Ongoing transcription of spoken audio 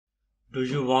do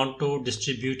you want to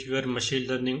distribute your machine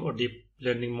learning or deep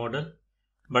learning model,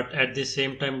 but at the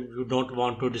same time you don't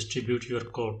want to distribute your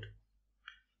code?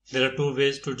 There are two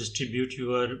ways to distribute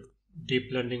your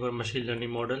deep learning or machine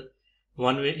learning model.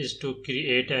 One way is to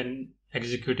create an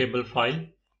executable file,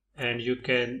 and you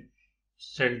can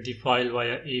send the file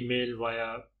via email,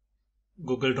 via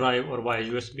Google Drive, or via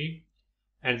USB,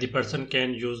 and the person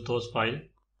can use those files.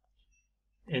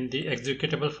 In the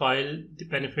executable file, the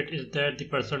benefit is that the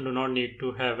person do not need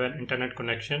to have an internet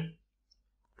connection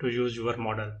to use your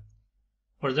model.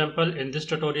 For example, in this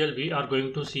tutorial we are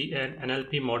going to see an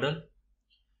NLP model,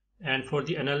 and for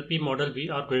the NLP model we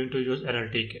are going to use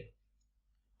NLTK.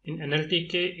 In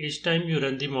NLTK, each time you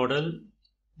run the model,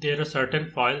 there are certain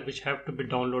files which have to be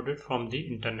downloaded from the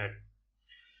internet.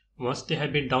 Once they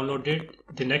have been downloaded,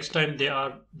 the next time they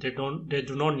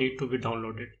do not need to be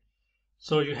downloaded.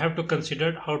 So you have to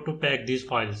consider how to pack these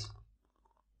files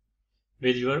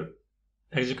with your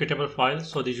executable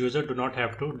files, so the user do not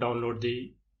have to download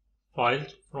the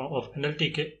files of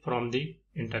NLTK from the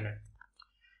internet.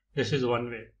 This is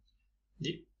one way.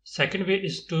 The second way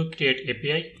is to create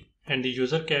API, and the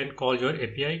user can call your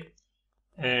API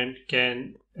and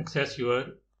can access your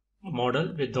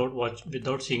model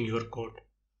without seeing your code.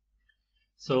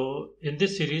 So in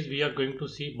this series we are going to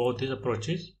see both these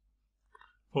approaches.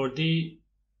 For the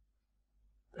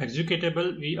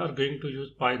executable we are going to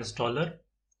use PyInstaller,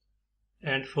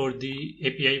 and for the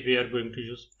API we are going to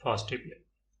use Fast API.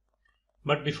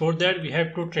 But before that we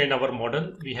have to train our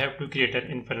model. We have to create an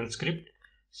inference script.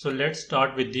 So let's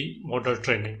start with the model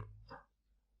training.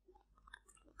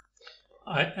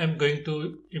 I am going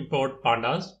to import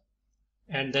pandas,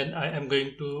 and then I am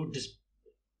going to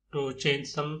change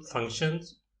some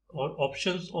functions or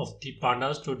options of the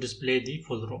pandas to display the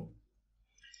full row.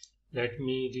 Let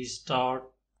me restart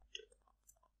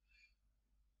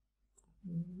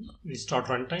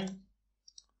runtime.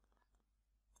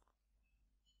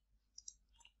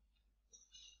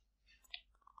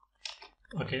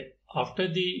 Okay, after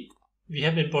we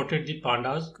have imported the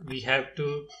pandas, we have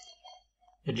to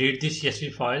read the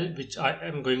CSV file, which I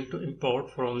am going to import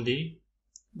from the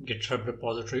GitHub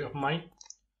repository of mine.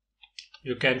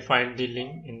 You can find the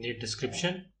link in the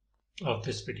description of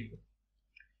this video.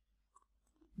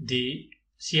 The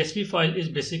CSV file is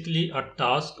basically a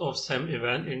task of Sam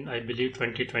Evan in, I believe,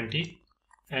 2020,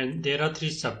 and there are 3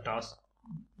 subtasks.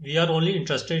 We are only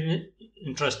interested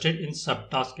in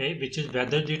subtask A, which is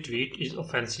whether the tweet is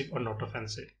offensive or not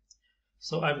offensive.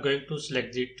 So I'm going to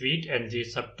select the tweet and the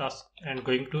subtask and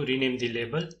going to rename the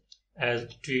label as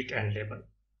tweet and label.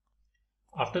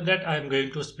 After that, I'm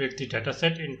going to split the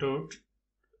dataset into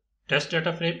test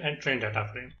data frame and train data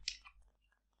frame.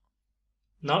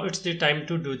 Now it's the time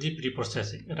to do the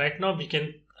pre-processing. Right now we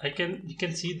can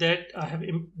see that I have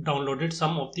downloaded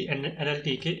some of the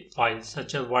NLTK files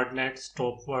such as wordnet,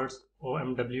 stopwords,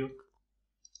 OMW.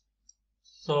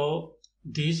 So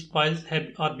these files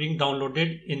are being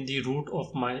downloaded in the root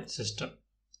of my system.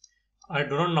 I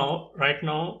do not know right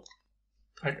now.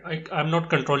 I'm not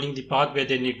controlling the path where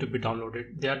they need to be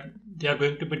downloaded. They are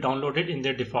going to be downloaded in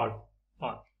their default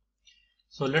path.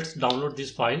 So let's download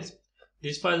these files.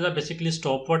 These files are basically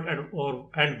stopword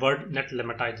and wordnet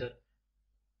lematizer.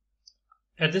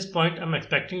 At this point, I'm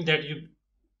expecting that you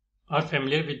are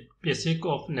familiar with basic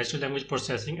of natural language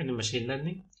processing and machine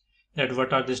learning, that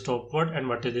what are the stopword and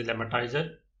what is the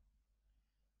lematizer.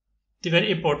 The very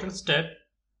important step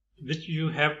which you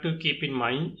have to keep in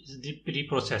mind is the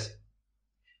pre-processing.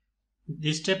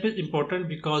 This step is important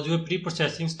because your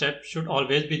pre-processing step should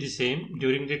always be the same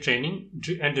during the training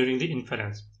and during the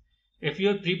inference. If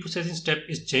your pre-processing step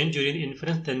is changed during the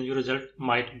inference, then your result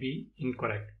might be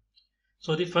incorrect.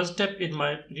 So the first step in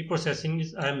my pre-processing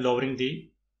is I am lowering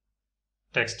the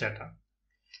text data.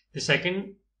 The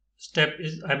second step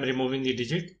is I am removing the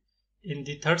digit. In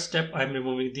the third step, I am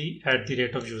removing the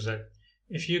 @ of user.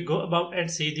 If you go above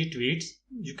and see the tweets,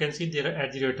 you can see there are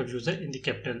 @ of user in the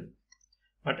capital.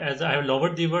 But as I have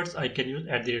lowered the words, I can use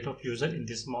 @ of user in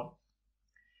the small.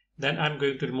 Then I'm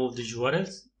going to remove the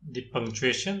URLs, the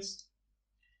punctuations.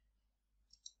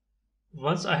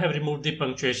 Once I have removed the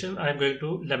punctuation, I'm going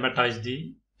to lemmatize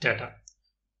the data.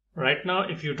 Right now,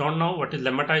 if you don't know what is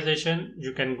lemmatization,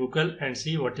 you can Google and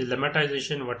see what is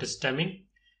lemmatization, what is stemming,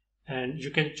 and you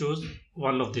can choose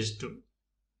one of these two.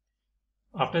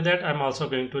 After that, I'm also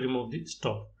going to remove the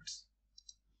stop words.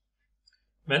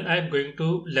 When I'm going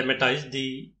to lemmatize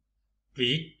the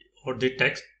tweet or the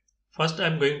text, first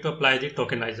I'm going to apply the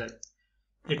tokenizer.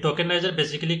 The tokenizer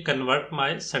basically convert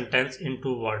my sentence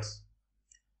into words,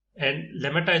 and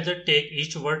lemmatizer take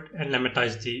each word and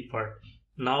lemmatize the word.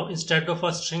 Now instead of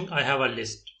a string, I have a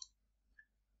list.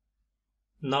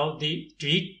 Now the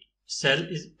tweet cell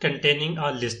is containing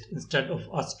a list instead of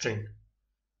a string.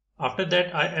 After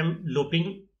that, I am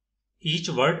looping each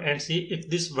word and see if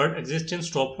this word exists in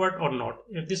stop word or not.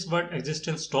 If this word exists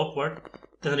in stop word,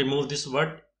 then remove this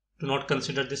word. Do not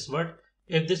consider this word.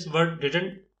 If this word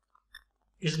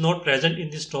is not present in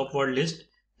the stop word list,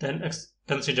 then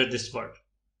consider this word.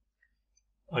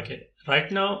 Okay,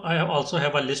 right now I also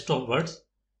have a list of words.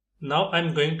 Now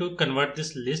I'm going to convert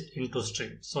this list into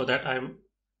string. For that I'm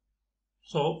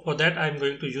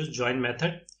going to use join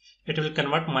method. It will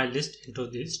convert my list into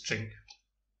the string.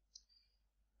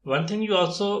 One thing you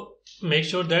also make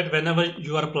sure that whenever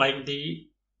you are applying the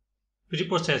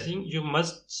preprocessing, you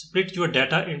must split your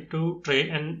data into train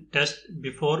and test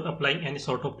before applying any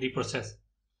sort of preprocess.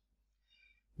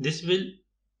 This will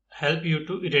help you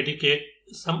to eradicate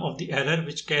some of the error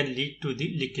which can lead to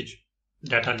the leakage,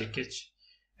 data leakage,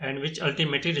 and which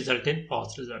ultimately result in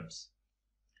false results.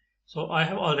 So I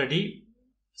have already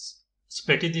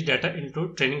split the data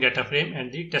into training data frame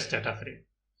and the test data frame.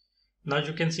 Now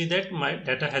you can see that my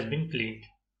data has been cleaned.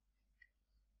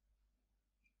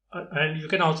 And you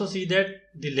can also see that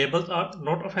the labels are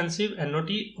not offensive and not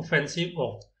offensive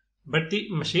of. But the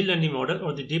machine learning model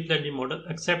or the deep learning model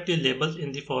accept the labels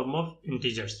in the form of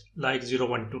integers like 0,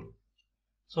 1, 2.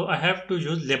 So I have to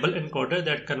use label encoder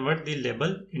that convert the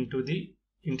label into the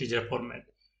integer format.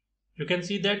 You can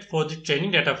see that for the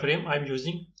training data frame, I'm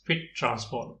using fit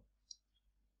transform.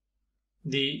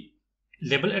 The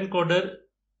label encoder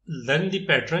learn the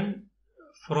pattern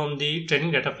from the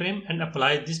training data frame and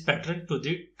apply this pattern to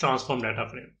the transform data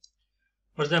frame.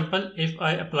 For example, if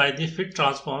I apply the fit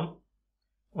transform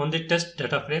on the test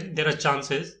data frame, there are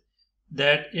chances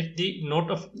that if the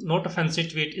not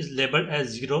offensive tweet is labeled as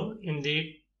 0 in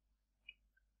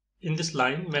this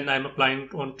line when I'm applying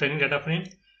on training data frame,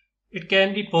 it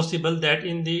can be possible that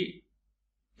in the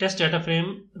test data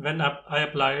frame when I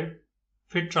apply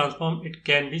fit transform, it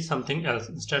can be something else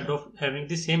instead of having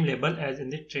the same label as in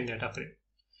the training data frame.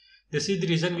 This is the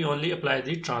reason we only apply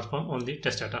the transform on the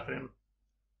test data frame.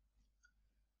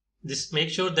 This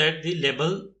makes sure that the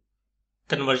label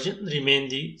conversion remain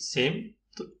the same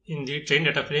in the train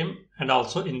data frame and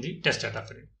also in the test data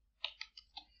frame.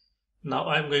 Now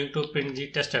I am going to print the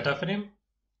test data frame.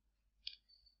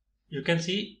 You can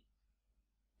see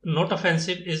not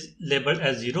offensive is labeled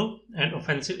as 0 and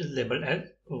offensive is labeled as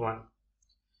 1.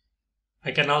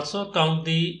 I can also count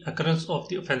the occurrence of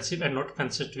the offensive and not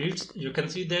offensive tweets. You can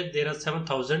see that there are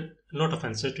 7,000 not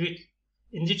offensive tweets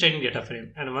in the training data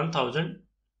frame and 1,000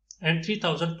 and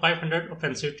 3,500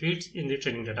 offensive tweets in the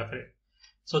training data frame.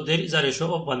 So there is a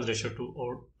ratio of 1:2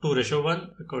 or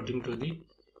 2:1 according to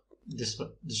this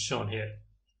shown here.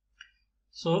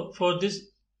 So for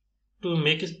this, to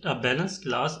make it a balanced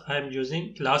class, I am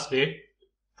using class weight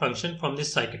function from the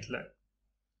scikit-learn.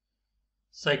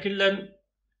 Scikit-learn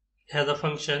has a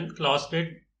function class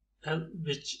weight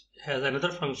which has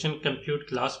another function compute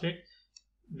class weight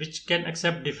which can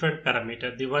accept different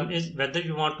parameters. The one is whether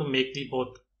you want to make the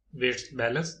both weights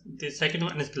balanced. The second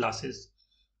one is classes.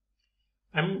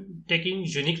 I'm taking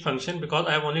unique function because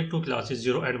I have only two classes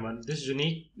 0 and 1. This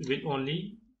unique will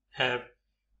only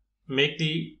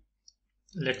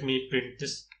let me print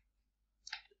this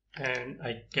and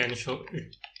I can show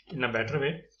it in a better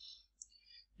way.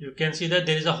 You can see that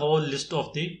there is a whole list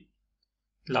of the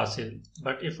classes,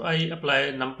 but if I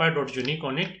apply numpy.unique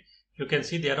on it, you can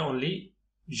see there are only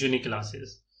unique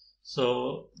classes.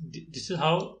 So this is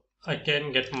how I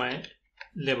can get my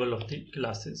label of the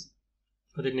classes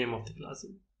or the name of the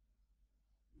classes.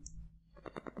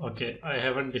 Okay, I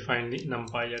haven't defined the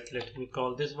numpy yet. Let me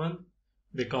call this one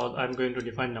because I'm going to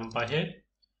define numpy here,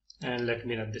 and let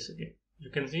me run this again. You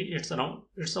can see it's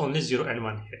only 0 and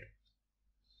 1 here.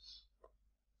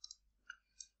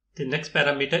 The next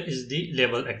parameter is the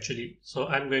label actually. So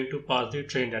I'm going to pass the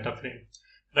train data frame.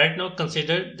 Right now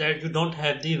consider that you don't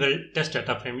have the test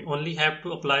data frame. You only have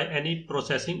to apply any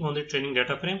processing on the training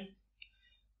data frame.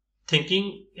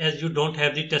 Thinking as you don't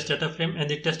have the test data frame and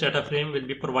the test data frame will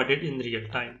be provided in real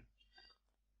time.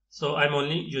 So I'm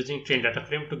only using train data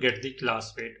frame to get the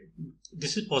class weight.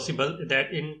 This is possible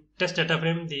that in test data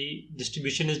frame the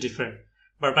distribution is different.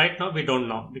 But right now we don't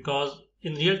know because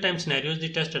in real-time scenarios, the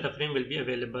test data frame will be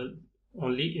available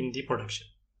only in the production.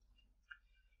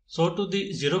 So to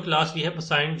the 0 class, we have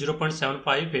assigned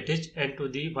 0.75 weightage, and to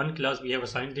the 1 class, we have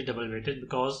assigned the double weightage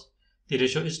because the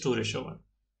ratio is 2:1.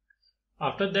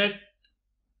 After that,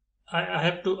 I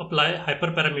have to apply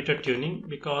hyperparameter tuning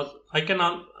because I can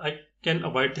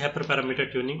avoid the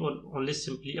hyperparameter tuning or only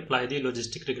simply apply the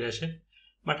logistic regression.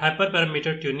 But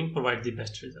hyperparameter tuning provides the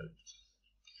best result.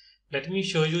 Let me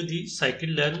show you the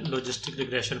scikit-learn logistic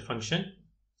regression function.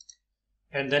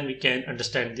 and then we can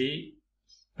understand the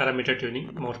parameter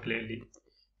tuning more clearly.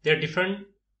 There are different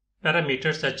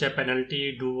parameters such as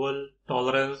penalty, dual,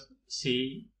 tolerance,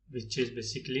 C, which is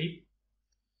basically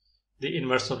the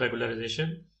inverse of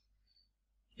regularization.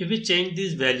 If we change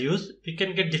these values, we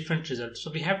can get different results.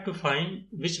 So we have to find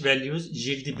which values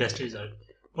yield the best result.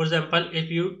 For example, if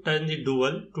you turn the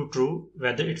dual to true,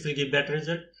 whether it will give better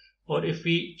result, or if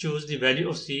we choose the value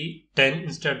of C 10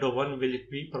 instead of 1, will it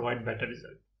be provide better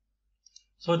result.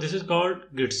 So this is called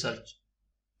grid search.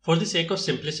 For the sake of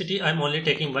simplicity, I am only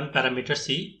taking one parameter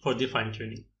C for the fine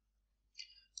tuning.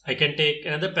 I can take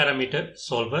another parameter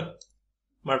solver,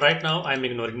 but right now I am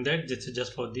ignoring that. This is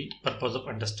just for the purpose of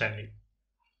understanding.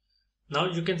 Now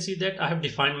you can see that I have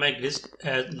defined my grid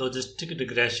as logistic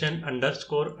regression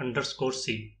 __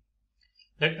 C.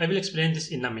 I will explain this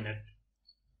in a minute.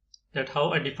 That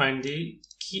how I define the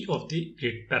key of the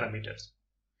grid parameters.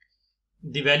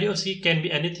 The value of C can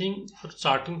be anything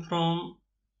starting from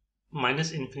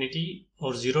 -infinity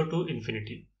or 0 to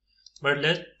infinity.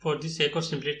 But for the sake of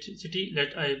simplicity,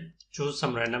 let I choose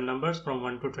some random numbers from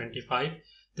 1 to 25.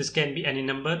 This can be any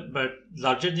number, but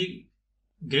larger the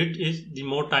grid is, the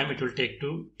more time it will take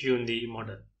to tune the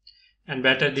model and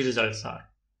better the results are.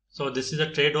 So this is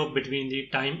a trade-off between the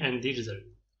time and the result.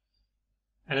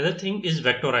 Another thing is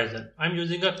vectorizer. I'm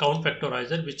using a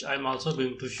CountVectorizer, which I'm also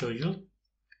going to show you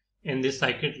in this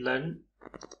scikit-learn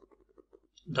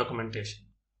documentation.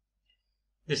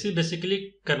 This is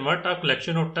basically convert a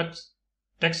collection of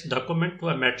text document to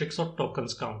a matrix of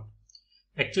tokens count.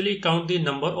 Actually count the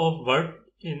number of words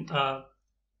in a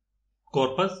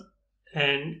corpus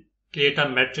and create a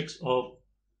matrix of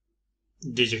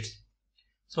digits.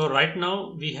 So right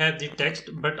now we have the text,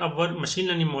 but our machine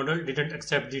learning model didn't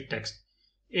accept the text.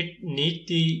 It needs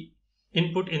the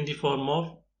input in the form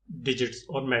of digits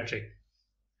or matrix.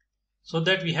 So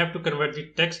that we have to convert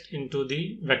the text into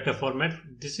the vector format.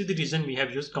 This is the reason we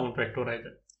have used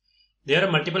CountVectorizer. There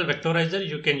are multiple vectorizer.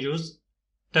 You can use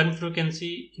term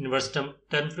frequency, inverse term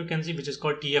frequency, which is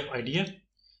called TF-IDF,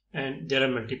 and there are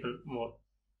multiple more.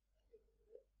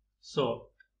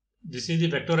 So this is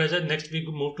the vectorizer. Next we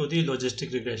move to the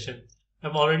logistic regression.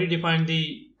 I've already defined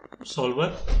the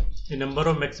solver, the number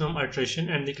of maximum iteration,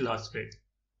 and the class weight.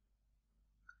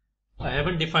 I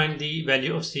haven't defined the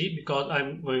value of C because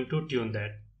I'm going to tune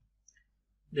that.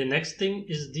 The next thing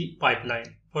is the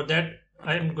pipeline. For that,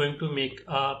 I am going to make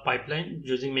a pipeline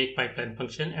using make pipeline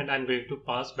function, and I'm going to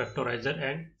pass vectorizer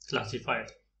and classifier.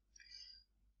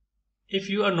 If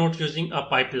you are not using a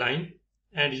pipeline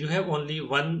and you have only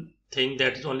one thing,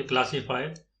 that is only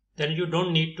classifier, then you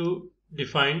don't need to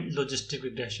define logistic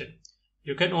regression.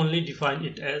 You can only define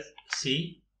it as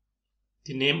C,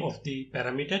 the name of the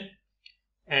parameter,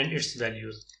 and its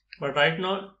values. But right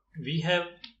now we have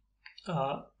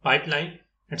a pipeline,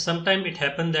 and sometimes it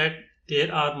happens that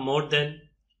there are more than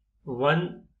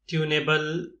one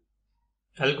tunable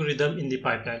algorithm in the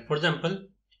pipeline. For example,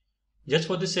 just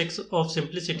for the sake of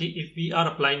simplicity, if we are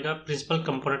applying a principal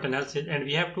component analysis, and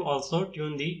we have to also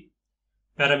tune the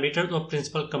parameters of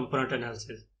principal component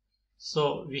analysis,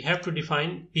 so we have to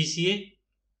define PCA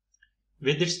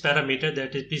with its parameter,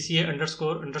 that is PCA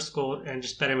 __ and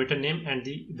its parameter name and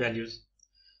the values,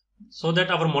 so that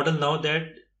our model now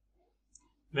that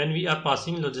when we are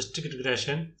passing logistic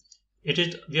regression,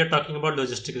 we are talking about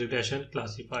logistic regression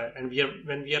classifier, and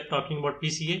when we are talking about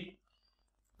PCA,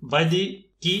 by the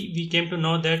key we came to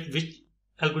know that which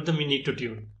algorithm we need to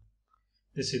tune.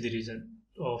 This is the reason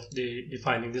of the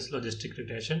defining this logistic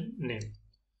regression name.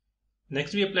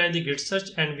 Next we apply the grid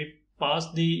search, and we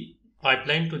pass the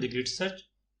pipeline to the grid search.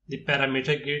 The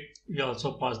parameter grid, we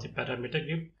also pass the parameter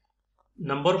grid.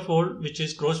 Number of fold, which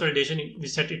is cross validation, we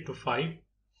set it to 5.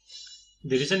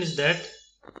 The reason is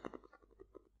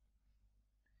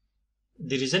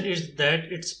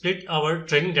that it split our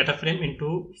training data frame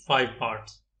into 5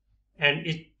 parts, and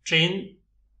it train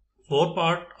 4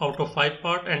 part out of 5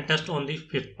 part and test on the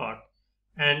 5th part.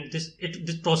 And this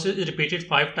process is repeated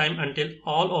 5 times until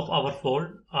all of our fold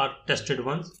are tested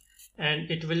once, and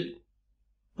it will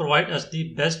provide us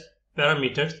the best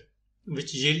parameters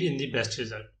which yield in the best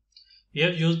result. We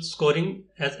have used scoring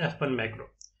as F1 macro.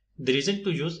 The reason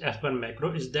to use F1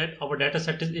 macro is that our data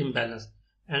set is imbalanced,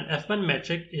 and F1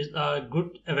 metric is a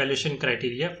good evaluation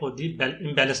criteria for the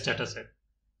imbalanced data set.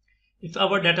 If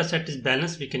our data set is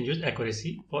balanced, we can use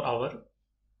accuracy for our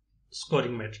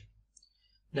scoring metric.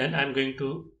 Then I'm going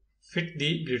to fit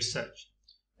the grid search,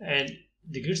 and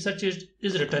the grid search is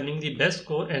returning the best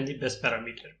score and the best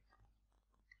parameter.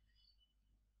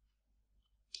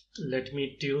 Let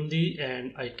me tune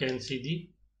and I can see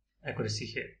the accuracy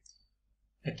here.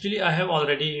 Actually, I have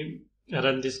already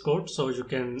run this code so you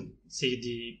can see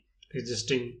the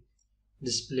existing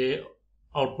display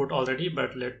output already,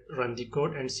 but let's run the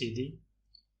code and see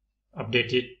the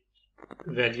updated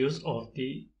values of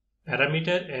the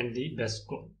parameter and the best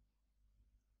score.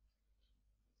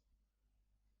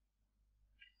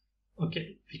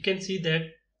 Okay, we can see that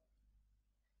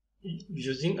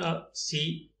using a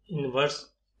C inverse,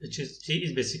 which is C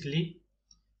is basically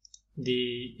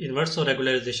the inverse of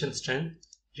regularization strength.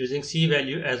 Using C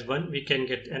value as 1, we can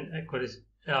get an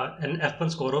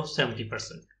F1 score of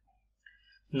 70%.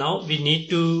 Now we need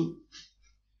to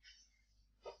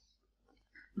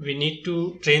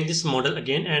train this model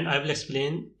again, and I will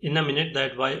explain in a minute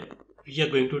that why we are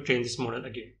going to train this model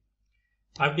again.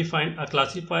 I've defined a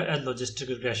classifier as logistic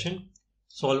regression,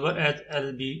 solver as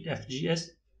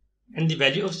LBFGS, and the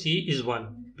value of C is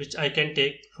 1, which I can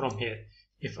take from here.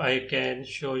 If I can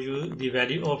show you the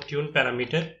value of tune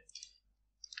parameter,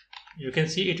 you can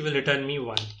see it will return me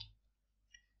 1.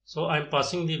 So I'm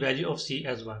passing the value of C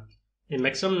as 1. The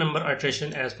maximum number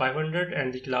iteration as 500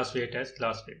 and the class weight as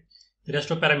class weight. The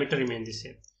rest of parameter remain the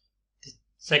same. The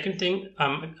second thing,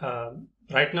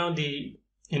 right now the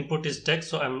input is text,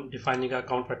 so I'm defining a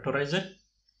CountVectorizer,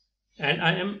 and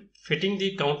I am fitting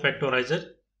the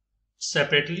CountVectorizer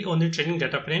separately on the training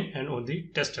data frame and on the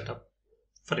test data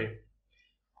frame.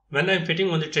 When I'm fitting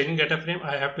on the training data frame,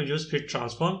 I have to use fit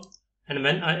transform, and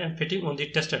when I am fitting on the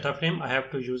test data frame, I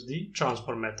have to use the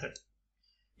transform method.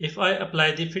 If I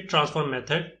apply the fit transform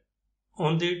method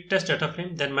on the test data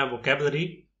frame, then my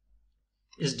vocabulary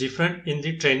is different in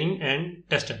the training and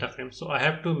test data frame. So I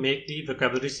have to make the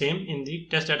vocabulary same in the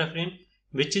test data frame,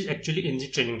 which is actually in the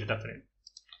training data frame.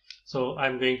 So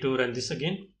I'm going to run this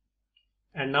again.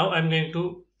 And now I'm going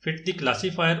to fit the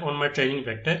classifier on my training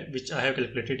vector, which I have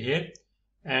calculated here.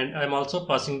 And I'm also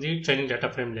passing the training data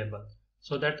frame label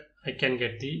so that I can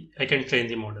train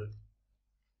the model.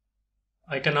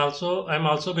 I'm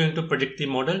also going to predict the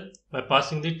model by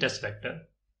passing the test vector.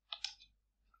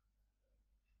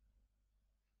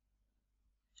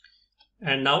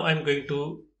 And now I'm going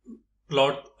to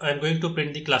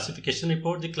print the classification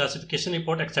report. The classification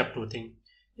report accepts two things.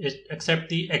 It accepts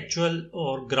the actual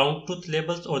or ground truth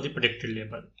labels or the predicted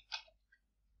label.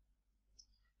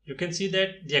 You can see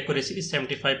that the accuracy is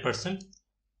 75%,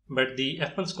 but the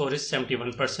F1 score is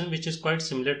 71%, which is quite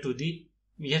similar to the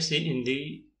we have seen in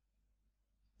the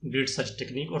grid search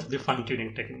technique or the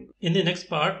fine-tuning technique. In the next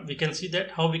part, we can see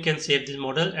that how we can save this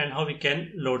model and how we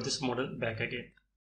can load this model back again.